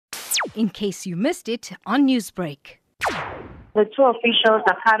in case you missed it on Newsbreak. The two officials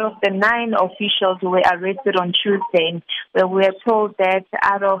are part of the 9 officials who were arrested on Tuesday, where we are told that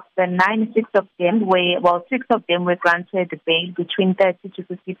out of the 9, 6 of them were granted bail between 30 to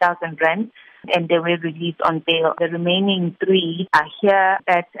 50,000 rand, and they were released on bail. The remaining 3 are here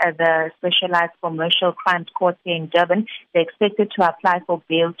at the Specialized Commercial Crimes Court here in Durban. They're expected to apply for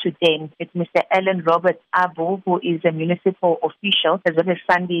bail today. It's Mr. Alan Robert Abbu, who is a municipal official, as well as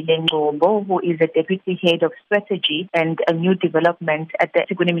Sandile Ngcobo, who is a deputy head of strategy and a new development at the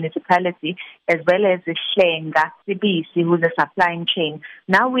eThekwini municipality, as well as Hlenga Sibisi, who is a supplying chain.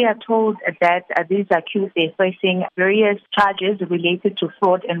 Now we are told that these accused are facing various charges related to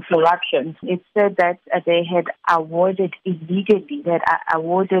fraud and corruption. It said that they had awarded illegally,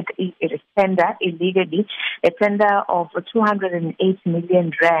 a tender of 208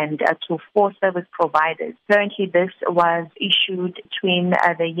 million rand to 4 service providers. Currently, this was issued between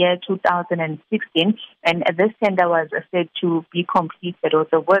the year 2016, and this tender was said to be completed, or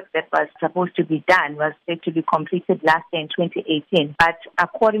the work that was supposed to be done was said to be completed last year in 2018. But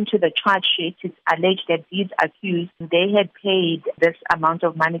according to the charge sheet, it's alleged that these accused, they had paid this amount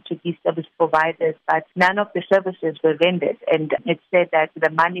of money to these service providers, but none of the services were rendered. And it said that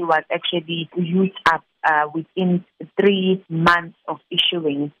the money was actually used up within 3 months of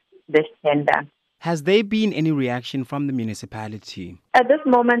issuing this tender. Has there been any reaction from the municipality? At this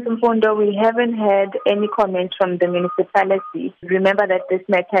moment, Mfundo, we haven't had any comments from the municipality. Remember that this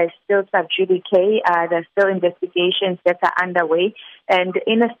matter is still sub judice. There's still investigations that are underway. And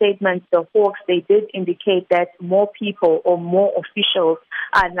in a statement, the Hawks, they did indicate that more people or more officials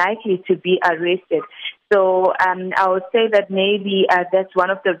are likely to be arrested. So I would say that maybe that's one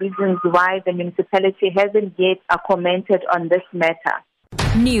of the reasons why the municipality hasn't yet commented on this matter.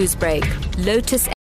 Newsbreak, Lotus